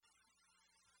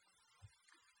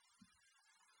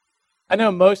I know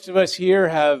most of us here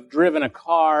have driven a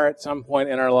car at some point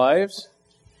in our lives.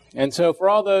 And so for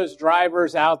all those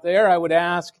drivers out there, I would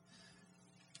ask,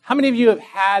 how many of you have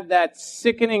had that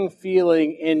sickening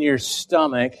feeling in your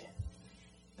stomach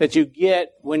that you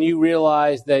get when you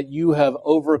realize that you have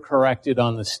overcorrected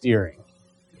on the steering?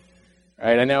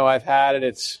 Right? I know I've had it.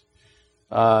 It's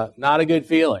not a good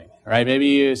feeling, right? Maybe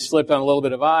you slipped on a little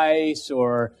bit of ice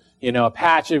or a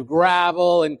patch of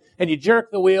gravel, and you jerk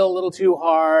the wheel a little too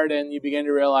hard, and you begin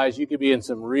to realize you could be in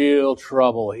some real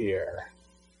trouble here.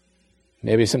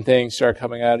 Maybe some things start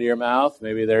coming out of your mouth.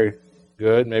 Maybe they're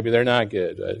good, maybe they're not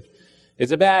good. But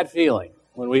it's a bad feeling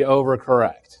when we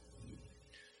overcorrect.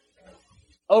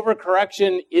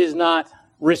 Overcorrection is not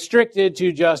restricted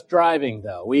to just driving,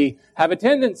 though. We have a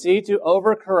tendency to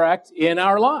overcorrect in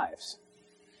our lives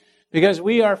because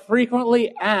we are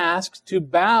frequently asked to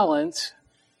balance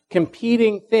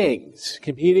competing things,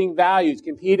 competing values,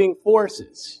 competing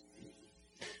forces.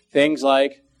 Things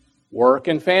like work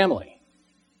and family.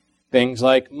 Things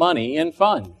like money and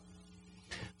fun.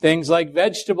 Things like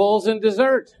vegetables and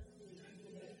dessert.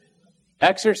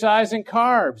 Exercise and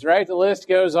carbs, right? The list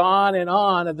goes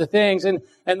on of the things. And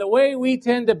the way we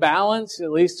tend to balance,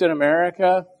 at least in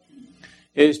America,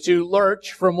 is to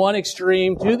lurch from one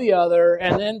extreme to the other,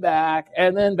 and then back,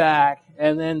 and then back,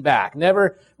 and then back.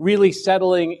 Never really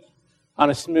settling on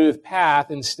a smooth path,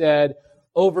 instead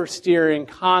oversteering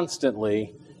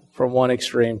constantly from one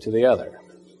extreme to the other.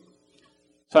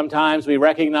 Sometimes we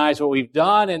recognize what we've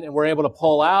done and we're able to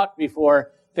pull out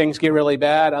before things get really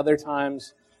bad. Other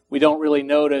times we don't really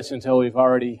notice until we've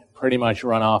already pretty much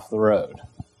run off the road.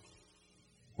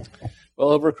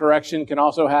 Well, overcorrection can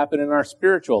also happen in our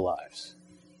spiritual lives.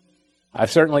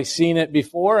 I've certainly seen it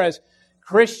before as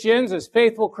Christians, as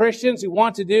faithful Christians who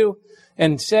want to do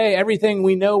and say everything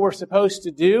we know we're supposed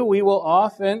to do. We will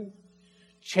often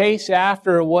chase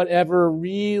after whatever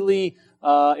really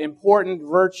important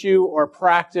virtue or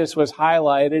practice was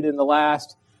highlighted in the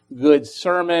last good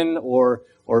sermon or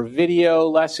video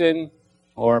lesson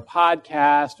or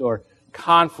podcast or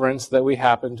conference that we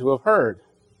happen to have heard.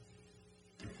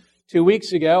 2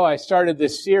 weeks ago, I started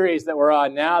this series that we're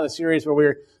on now, the series where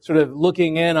we're sort of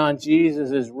looking in on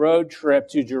Jesus' road trip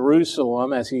to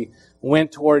Jerusalem as he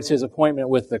went towards his appointment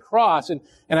with the cross. And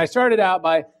I started out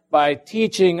by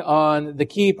teaching on the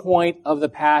key point of the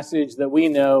passage that we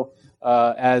know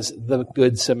as the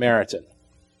Good Samaritan.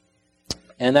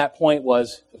 And that point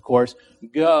was, of course,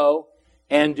 go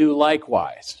and do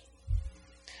likewise.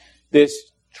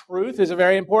 This truth is a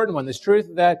very important one. This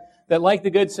truth that like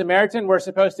the Good Samaritan, we're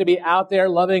supposed to be out there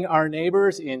loving our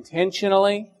neighbors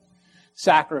intentionally,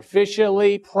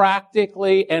 sacrificially,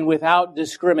 practically, and without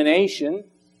discrimination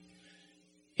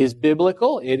is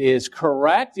biblical. It is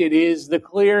correct. It is the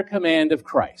clear command of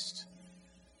Christ.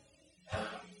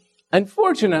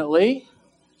 Unfortunately,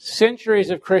 centuries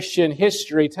of Christian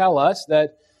history tell us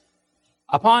that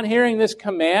upon hearing this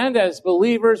command as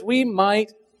believers, we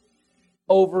might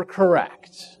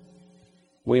overcorrect.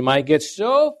 We might get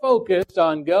so focused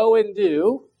on go and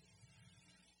do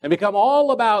and become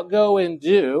all about go and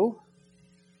do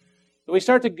that we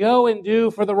start to go and do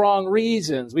for the wrong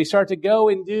reasons. We start to go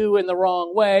and do in the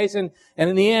wrong ways. And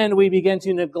in the end, we begin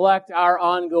to neglect our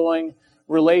ongoing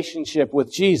relationship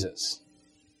with Jesus.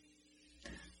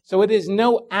 So it is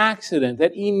no accident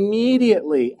that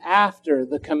immediately after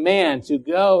the command to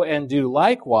go and do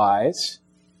likewise,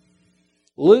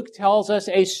 Luke tells us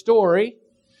a story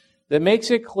that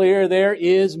makes it clear there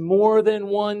is more than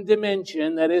one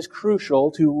dimension that is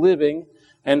crucial to living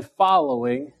and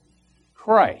following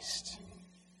Christ.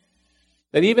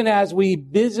 That even as we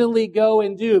busily go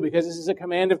and do, because this is a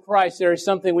command of Christ, there is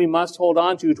something we must hold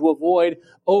on to avoid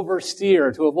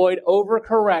oversteer, to avoid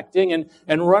overcorrecting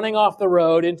and running off the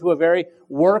road into a very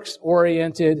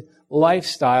works-oriented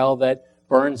lifestyle that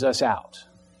burns us out.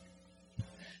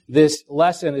 This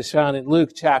lesson is found in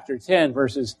Luke chapter 10,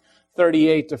 verses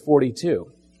 38 to 42.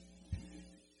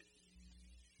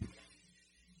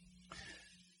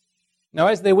 Now,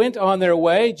 as they went on their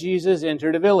way, Jesus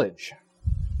entered a village,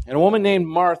 and a woman named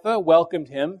Martha welcomed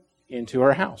him into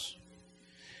her house.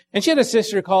 And she had a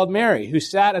sister called Mary, who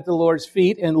sat at the Lord's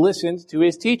feet and listened to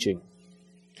his teaching.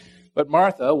 But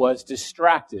Martha was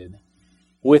distracted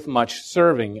with much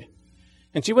serving.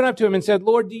 And she went up to him and said,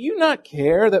 "Lord, do you not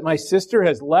care that my sister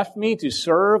has left me to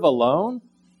serve alone?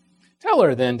 Tell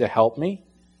her then to help me."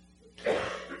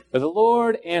 But the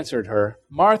Lord answered her,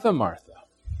 "Martha, Martha,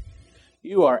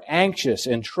 you are anxious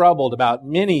and troubled about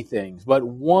many things, but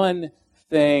one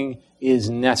thing is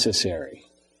necessary.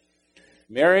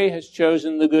 Mary has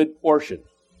chosen the good portion,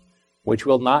 which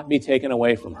will not be taken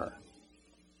away from her."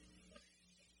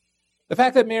 The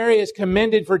fact that Mary is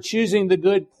commended for choosing the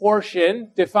good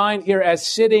portion, defined here as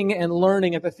sitting and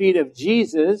learning at the feet of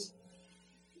Jesus,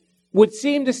 would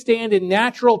seem to stand in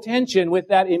natural tension with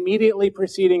that immediately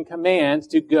preceding command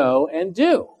to go and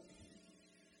do.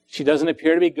 She doesn't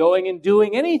appear to be going and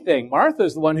doing anything.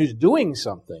 Martha's the one who's doing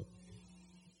something.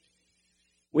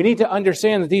 We need to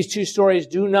understand that these two stories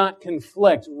do not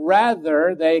conflict.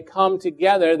 Rather, they come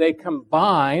together, they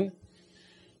combine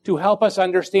to help us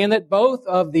understand that both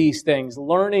of these things,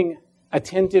 learning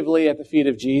attentively at the feet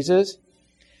of Jesus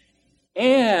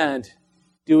and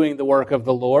doing the work of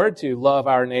the Lord to love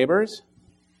our neighbors,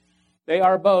 they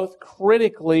are both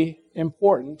critically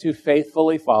important to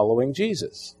faithfully following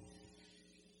Jesus.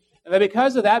 And that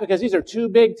because of that, because these are two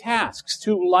big tasks,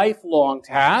 two lifelong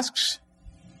tasks,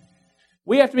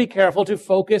 we have to be careful to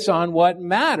focus on what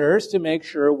matters to make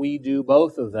sure we do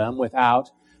both of them without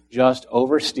just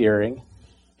oversteering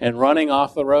and running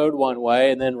off the road one way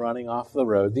and then running off the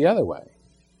road the other way.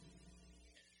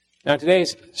 Now,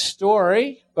 today's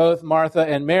story, both Martha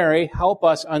and Mary, help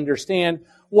us understand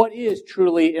what is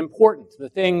truly important, the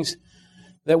things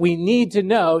that we need to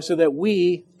know so that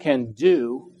we can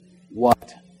do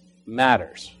what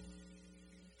matters.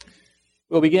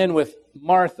 We'll begin with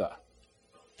Martha,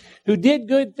 who did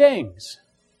good things,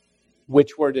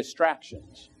 which were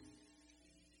distractions.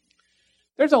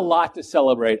 There's a lot to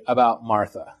celebrate about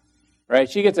Martha, right?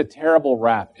 She gets a terrible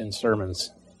rap in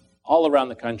sermons all around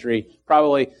the country,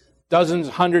 probably dozens,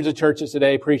 hundreds of churches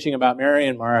today preaching about Mary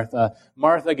and Martha.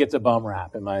 Martha gets a bum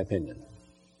rap, in my opinion.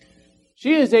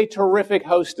 She is a terrific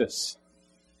hostess.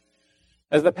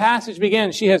 As the passage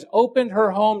begins, she has opened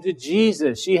her home to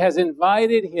Jesus. She has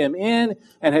invited him in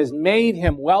and has made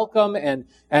him welcome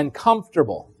and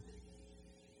comfortable.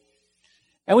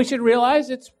 And we should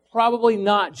realize it's probably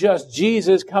not just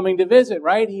Jesus coming to visit,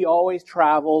 right? He always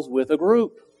travels with a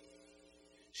group.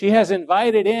 She has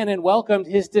invited in and welcomed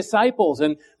his disciples,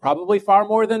 and probably far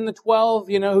more than the 12,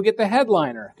 who get the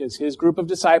headliner, because his group of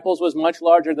disciples was much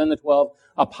larger than the 12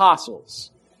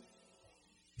 apostles.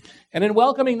 And in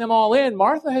welcoming them all in,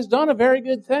 Martha has done a very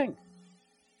good thing.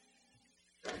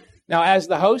 Now, as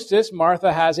the hostess,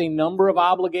 Martha has a number of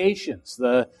obligations.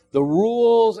 The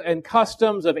rules and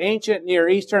customs of ancient Near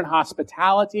Eastern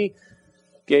hospitality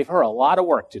gave her a lot of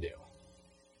work to do.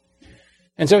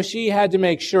 And so she had to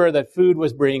make sure that food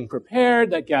was being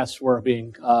prepared, that guests were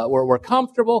were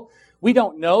comfortable. We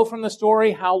don't know from the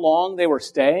story how long they were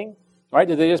staying. Right?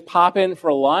 Did they just pop in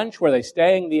for lunch? Were they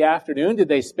staying the afternoon? Did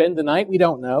they spend the night? We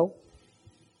don't know.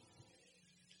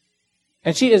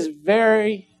 And she is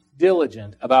very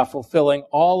diligent about fulfilling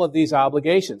all of these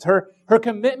obligations. Her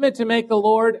commitment to make the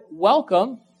Lord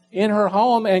welcome in her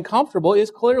home and comfortable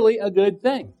is clearly a good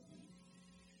thing.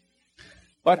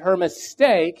 But her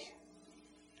mistake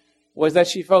was that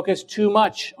she focused too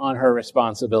much on her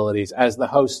responsibilities as the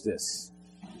hostess.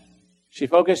 She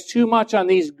focused too much on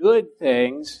these good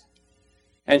things,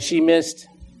 and she missed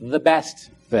the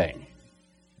best thing.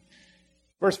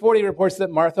 Verse 40 reports that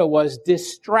Martha was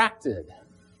distracted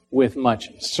with much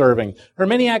serving. Her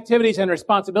many activities and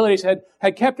responsibilities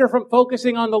had kept her from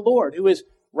focusing on the Lord, who is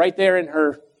right there in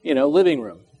her, living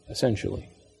room, essentially.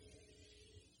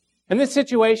 And this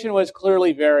situation was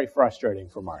clearly very frustrating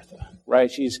for Martha,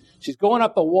 right? She's going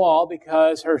up the wall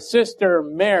because her sister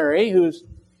Mary, who's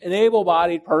an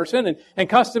able-bodied person, and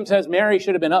custom says Mary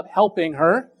should have been up helping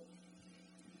her,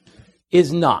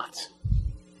 is not.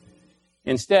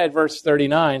 Instead, verse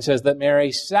 39 says that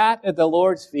Mary sat at the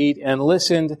Lord's feet and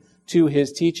listened to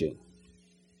his teaching.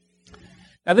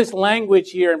 Now, this language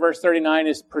here in verse 39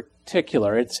 is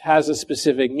particular. It has a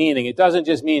specific meaning. It doesn't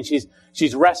just mean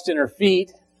she's resting her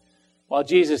feet while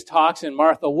Jesus talks and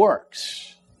Martha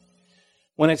works.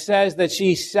 When it says that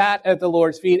she sat at the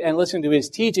Lord's feet and listened to his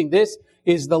teaching, this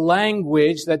is the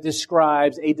language that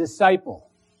describes a disciple.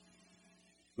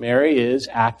 Mary is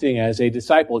acting as a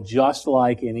disciple, just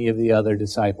like any of the other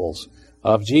disciples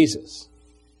of Jesus.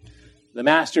 The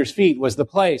Master's feet was the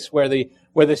place where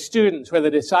the students, where the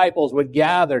disciples would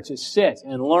gather to sit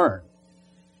and learn.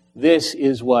 This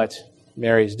is what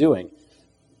Mary's doing.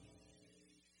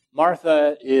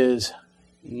 Martha is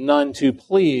none too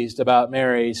pleased about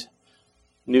Mary's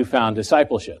newfound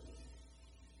discipleship.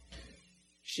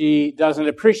 She doesn't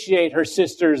appreciate her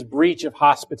sister's breach of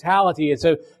hospitality, and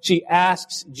so she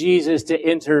asks Jesus to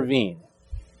intervene.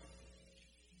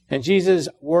 And Jesus'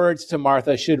 words to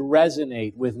Martha should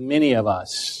resonate with many of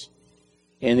us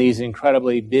in these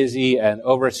incredibly busy and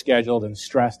overscheduled and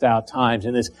stressed out times,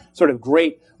 in this sort of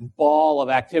great ball of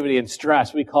activity and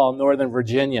stress we call Northern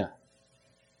Virginia.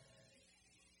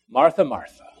 Martha,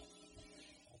 Martha,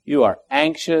 you are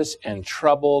anxious and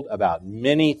troubled about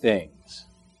many things.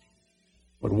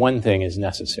 but one thing is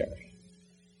necessary.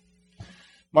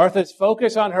 Martha's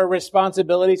focus on her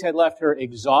responsibilities had left her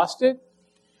exhausted,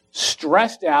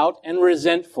 stressed out, and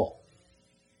resentful.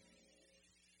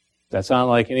 Does that sound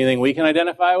like anything we can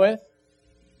identify with?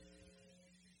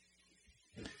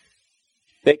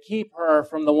 They keep her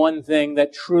from the one thing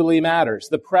that truly matters,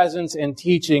 the presence and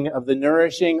teaching of the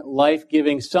nourishing,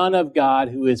 life-giving Son of God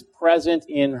who is present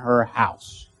in her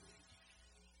house.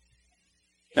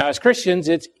 Now, as Christians,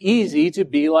 it's easy to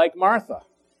be like Martha.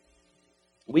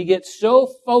 We get so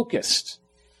focused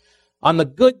on the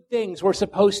good things we're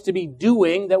supposed to be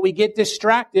doing that we get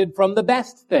distracted from the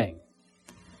best thing.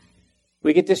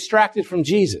 We get distracted from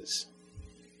Jesus.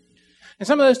 And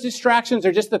some of those distractions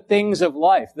are just the things of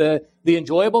life, the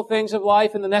enjoyable things of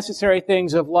life and the necessary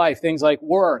things of life, things like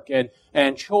work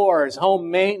and chores, home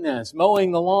maintenance,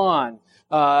 mowing the lawn,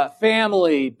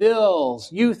 family,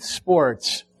 bills, youth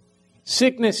sports,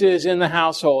 sicknesses in the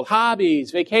household,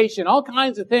 hobbies, vacation, all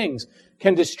kinds of things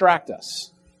can distract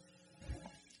us.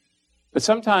 But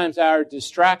sometimes our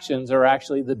distractions are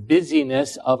actually the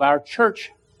busyness of our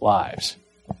church lives.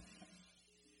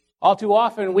 All too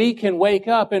often, we can wake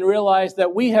up and realize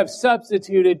that we have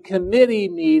substituted committee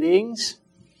meetings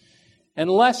and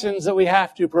lessons that we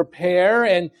have to prepare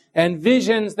and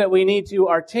visions that we need to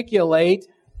articulate,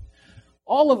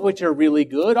 all of which are really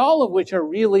good, all of which are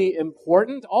really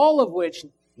important, all of which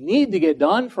need to get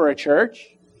done for a church,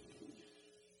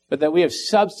 but that we have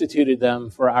substituted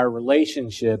them for our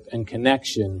relationship and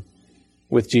connection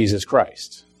with Jesus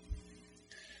Christ.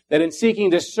 That in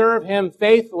seeking to serve Him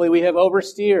faithfully, we have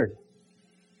oversteered.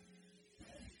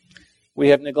 We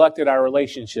have neglected our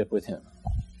relationship with Him.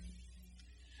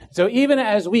 So even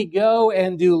as we go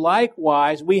and do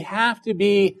likewise, we have to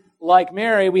be like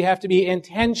Mary, we have to be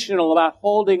intentional about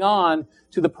holding on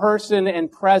to the person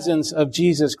and presence of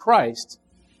Jesus Christ,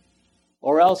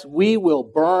 or else we will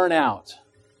burn out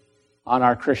on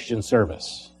our Christian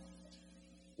service.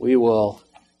 We will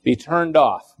be turned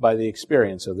off by the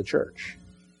experience of the church.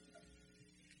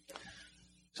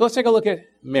 So let's take a look at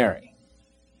Mary.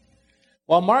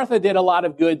 While Martha did a lot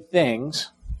of good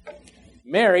things,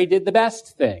 Mary did the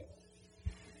best thing,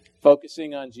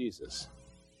 focusing on Jesus.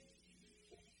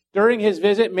 During his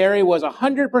visit, Mary was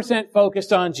 100%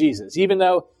 focused on Jesus, even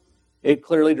though it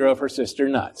clearly drove her sister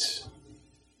nuts.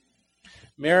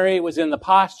 Mary was in the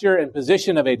posture and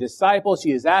position of a disciple.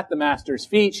 She is at the Master's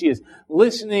feet. She is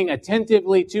listening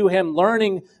attentively to him,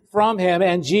 learning from him,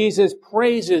 and Jesus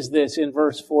praises this in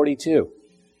verse 42.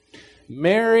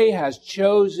 Mary has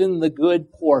chosen the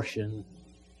good portion,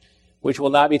 which will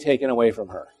not be taken away from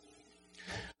her.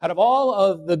 Out of all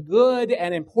of the good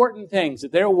and important things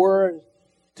that there were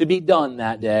to be done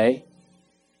that day,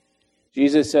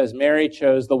 Jesus says Mary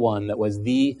chose the one that was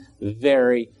the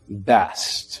very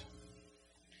best.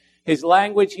 His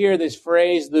language here, this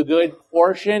phrase, the good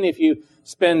portion, if you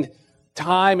spend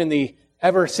time in the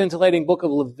ever-scintillating book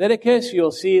of Leviticus,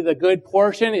 you'll see the good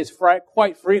portion is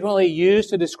quite frequently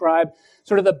used to describe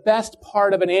sort of the best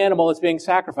part of an animal that's being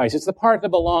sacrificed. It's the part that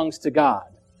belongs to God.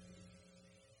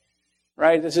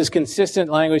 Right? This is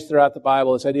consistent language throughout the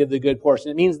Bible, this idea of the good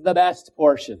portion. It means the best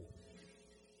portion.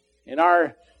 In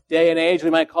our day and age,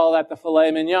 we might call that the filet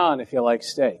mignon, if you like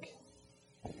steak.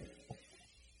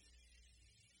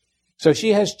 So she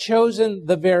has chosen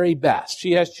the very best.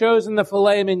 She has chosen the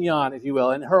filet mignon, if you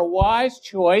will. And her wise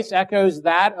choice echoes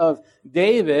that of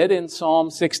David in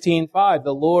Psalm 16:5.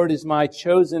 The Lord is my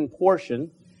chosen portion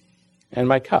and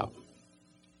my cup.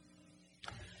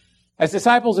 As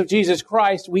disciples of Jesus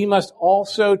Christ, we must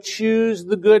also choose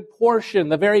the good portion,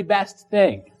 the very best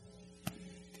thing.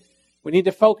 We need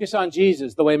to focus on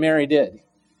Jesus the way Mary did.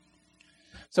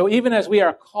 So even as we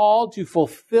are called to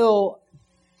fulfill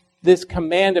this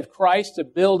command of Christ to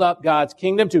build up God's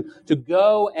kingdom, to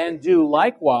go and do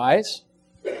likewise,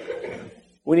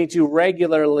 we need to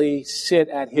regularly sit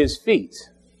at His feet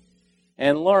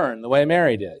and learn the way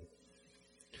Mary did.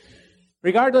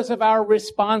 Regardless of our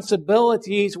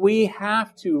responsibilities, we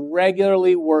have to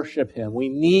regularly worship Him. We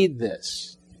need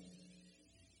this.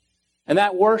 And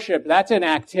that worship, that's an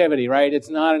activity, right? It's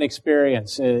not an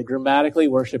experience. Grammatically,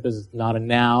 worship is not a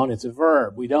noun, it's a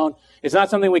verb. It's not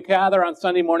something we gather on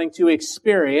Sunday morning to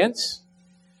experience.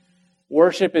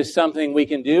 Worship is something we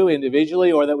can do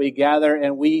individually or that we gather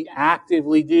and we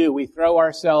actively do. We throw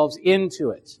ourselves into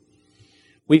it.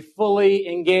 We fully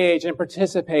engage and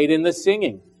participate in the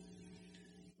singing.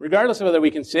 Regardless of whether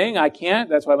we can sing, I can't.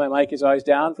 That's why my mic is always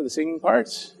down for the singing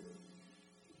parts.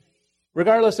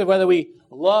 Regardless of whether we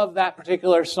love that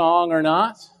particular song or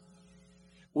not,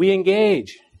 we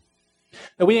engage.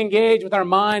 And we engage with our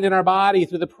mind and our body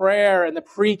through the prayer and the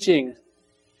preaching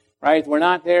right? We're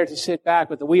not there to sit back,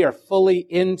 but we are fully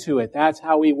into it. That's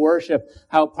how we worship,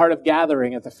 how part of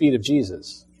gathering at the feet of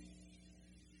Jesus.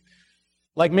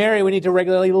 Like Mary, we need to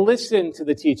regularly listen to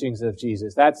the teachings of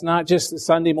Jesus. That's not just the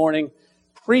Sunday morning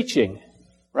preaching,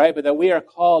 right? But that we are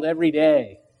called every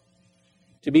day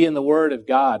to be in the Word of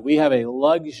God. We have a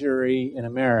luxury in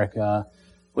America,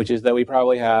 which is that we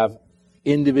probably have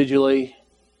individually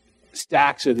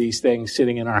stacks of these things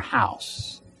sitting in our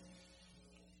house.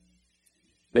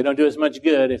 They don't do as much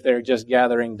good if they're just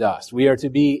gathering dust. We are to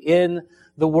be in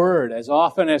the Word as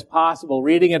often as possible,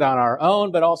 reading it on our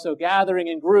own, but also gathering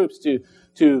in groups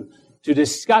to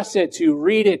discuss it, to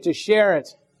read it, to share it,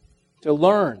 to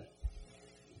learn.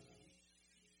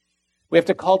 We have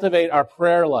to cultivate our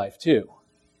prayer life too.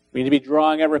 We need to be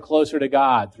drawing ever closer to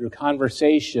God through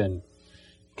conversation,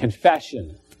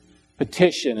 confession,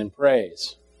 petition, and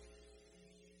praise.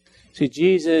 See,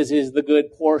 Jesus is the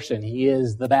good portion. He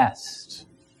is the best.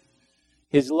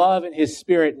 His love and His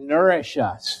Spirit nourish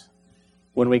us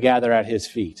when we gather at His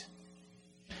feet.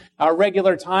 Our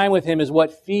regular time with Him is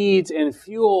what feeds and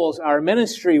fuels our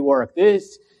ministry work.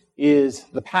 This is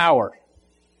the power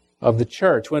of the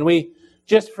church. When we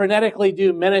just frenetically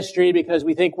do ministry because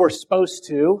we think we're supposed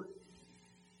to,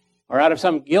 or out of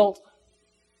some guilt,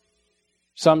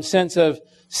 some sense of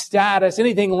status,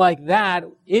 anything like that,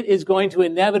 it is going to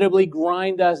inevitably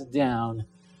grind us down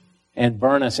and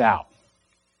burn us out.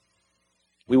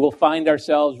 We will find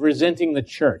ourselves resenting the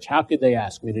church. How could they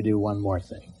ask me to do one more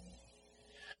thing?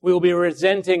 We will be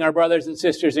resenting our brothers and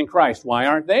sisters in Christ. Why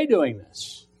aren't they doing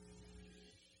this?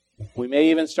 We may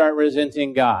even start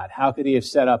resenting God. How could He have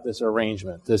set up this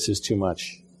arrangement? This is too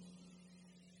much.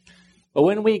 But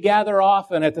when we gather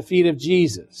often at the feet of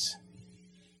Jesus,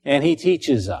 and He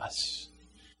teaches us,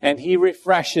 and He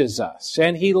refreshes us,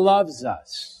 and He loves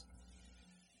us,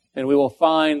 then we will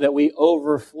find that we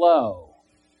overflow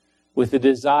with the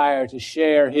desire to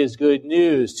share His good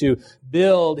news, to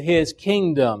build His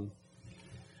kingdom.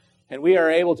 And we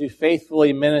are able to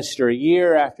faithfully minister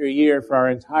year after year for our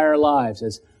entire lives,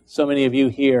 as so many of you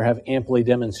here have amply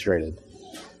demonstrated.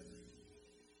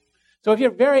 So if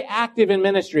you're very active in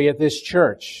ministry at this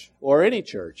church, or any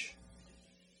church,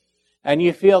 and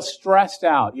you feel stressed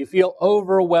out, you feel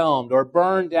overwhelmed or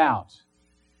burned out,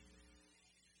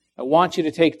 I want you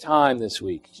to take time this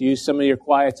week to use some of your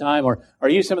quiet time, or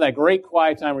use some of that great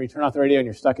quiet time where you turn off the radio and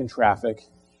you're stuck in traffic.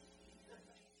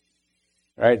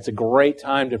 All right, it's a great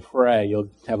time to pray. You'll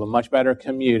have a much better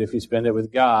commute if you spend it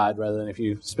with God rather than if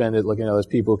you spend it looking at those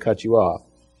people who cut you off.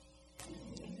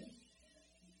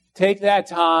 Take that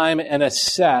time and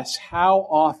assess how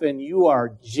often you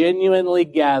are genuinely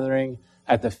gathering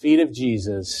at the feet of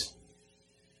Jesus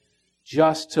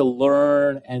just to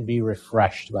learn and be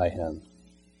refreshed by Him.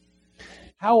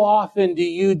 How often do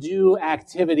you do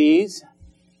activities,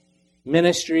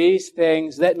 ministries,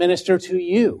 things that minister to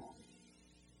you,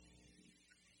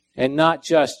 and not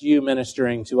just you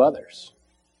ministering to others?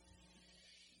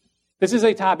 This is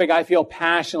a topic I feel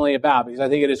passionately about because I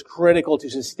think it is critical to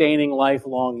sustaining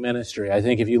lifelong ministry. I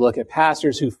think if you look at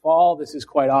pastors who fall, this is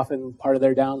quite often part of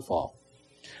their downfall.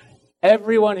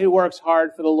 Everyone who works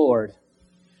hard for the Lord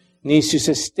needs to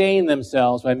sustain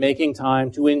themselves by making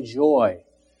time to enjoy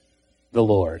the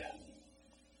Lord.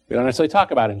 We don't necessarily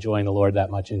talk about enjoying the Lord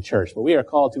that much in church, but we are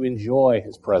called to enjoy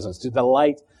His presence, to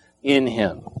delight in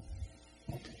Him.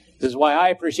 This is why I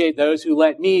appreciate those who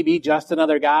let me be just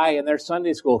another guy in their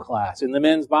Sunday school class, in the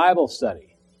men's Bible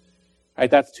study.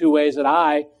 Right? That's two ways that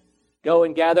I go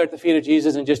and gather at the feet of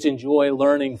Jesus and just enjoy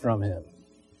learning from Him.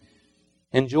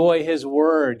 Enjoy His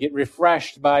Word, get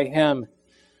refreshed by Him.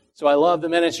 So I love the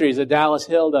ministries that Dallas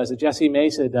Hill does, that Jesse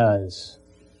Mesa does,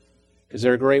 because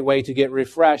they're a great way to get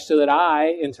refreshed so that I,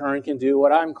 in turn, can do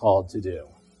what I'm called to do.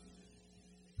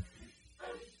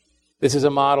 This is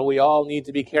a model we all need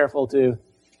to be careful to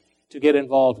get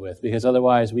involved with, because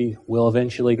otherwise we will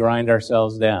eventually grind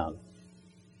ourselves down.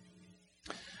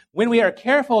 When we are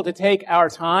careful to take our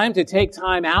time, to take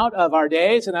time out of our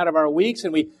days and out of our weeks,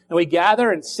 and we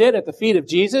gather and sit at the feet of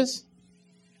Jesus,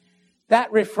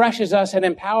 that refreshes us and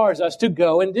empowers us to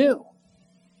go and do.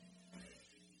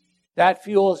 That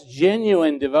fuels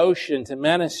genuine devotion to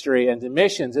ministry and to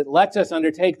missions. It lets us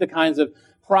undertake the kinds of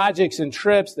projects and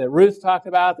trips that Ruth talked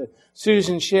about, that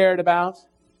Susan shared about.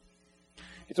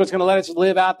 It's what's going to let us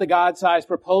live out the God-sized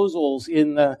proposals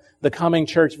in the coming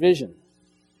church vision.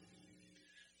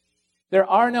 There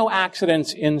are no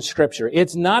accidents in Scripture.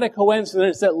 It's not a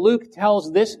coincidence that Luke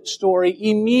tells this story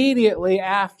immediately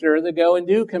after the go and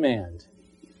do command.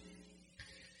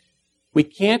 We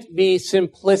can't be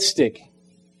simplistic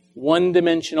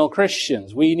one-dimensional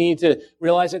Christians. We need to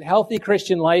realize that healthy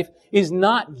Christian life is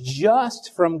not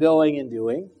just from going and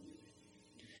doing.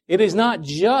 It is not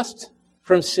just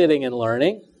from sitting and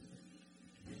learning.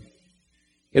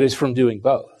 It is from doing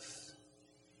both.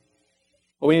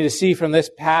 What we need to see from this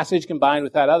passage combined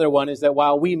with that other one is that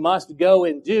while we must go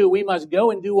and do, we must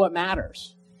go and do what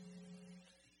matters.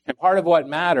 And part of what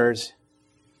matters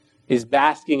is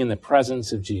basking in the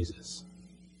presence of Jesus.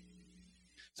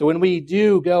 So when we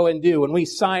do go and do, when we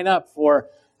sign up for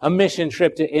a mission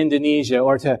trip to Indonesia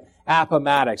or to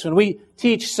Appomattox, when we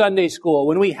teach Sunday school,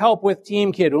 when we help with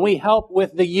Team Kid, when we help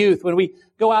with the youth, when we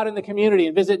go out in the community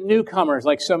and visit newcomers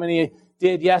like so many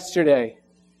did yesterday,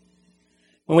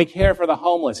 when we care for the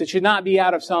homeless, it should not be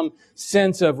out of some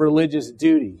sense of religious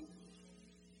duty.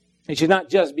 It should not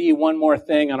just be one more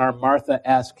thing on our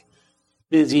Martha-esque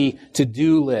busy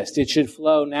to-do list. It should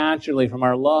flow naturally from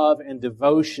our love and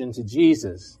devotion to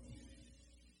Jesus,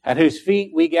 at whose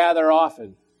feet we gather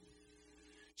often.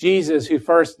 Jesus who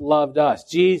first loved us.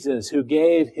 Jesus who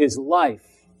gave his life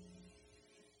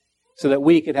so that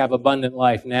we could have abundant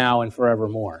life now and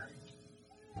forevermore.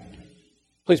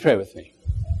 Please pray with me.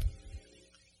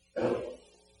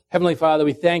 Heavenly Father,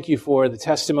 we thank you for the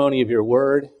testimony of your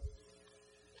word.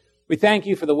 We thank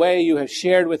you for the way you have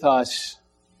shared with us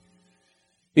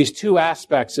these two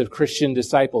aspects of Christian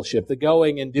discipleship, the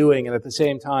going and doing, and at the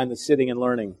same time, the sitting and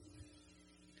learning.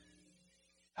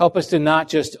 Help us to not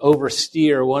just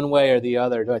oversteer one way or the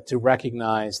other, but to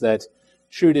recognize that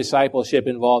true discipleship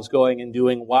involves going and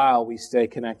doing while we stay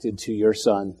connected to your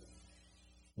Son,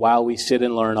 while we sit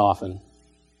and learn often.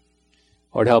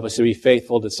 Lord, help us to be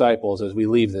faithful disciples as we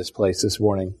leave this place this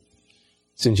morning.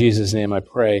 It's in Jesus' name I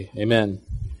pray. Amen.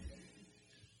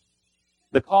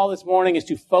 The call this morning is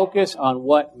to focus on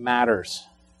what matters,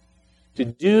 to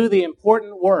do the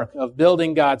important work of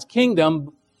building God's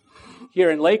kingdom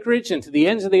here in Lake Ridge and to the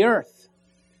ends of the earth,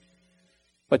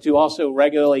 but to also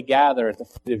regularly gather at the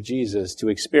feet of Jesus to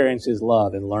experience his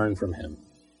love and learn from him.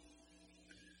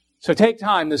 So take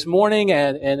time this morning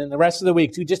and in the rest of the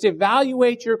week to just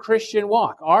evaluate your Christian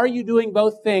walk. Are you doing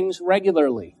both things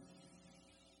regularly?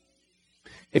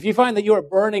 If you find that you are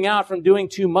burning out from doing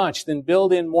too much, then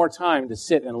build in more time to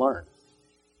sit and learn.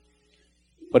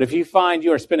 But if you find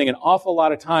you are spending an awful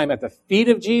lot of time at the feet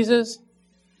of Jesus,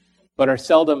 but are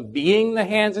seldom being the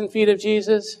hands and feet of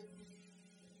Jesus,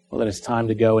 well, then it's time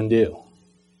to go and do.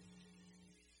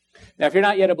 Now, if you're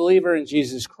not yet a believer in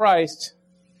Jesus Christ,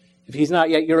 if he's not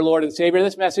yet your Lord and Savior,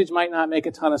 this message might not make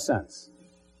a ton of sense.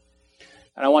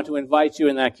 And I want to invite you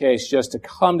in that case just to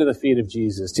come to the feet of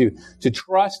Jesus, to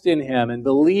trust in him and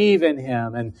believe in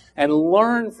him and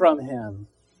learn from him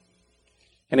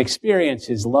and experience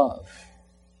his love.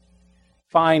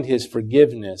 Find his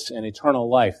forgiveness and eternal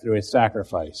life through his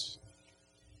sacrifice.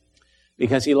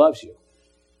 Because he loves you.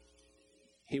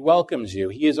 He welcomes you.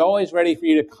 He is always ready for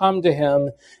you to come to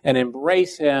him and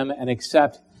embrace him and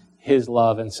accept his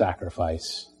love and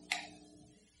sacrifice.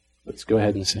 Let's go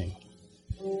ahead and sing.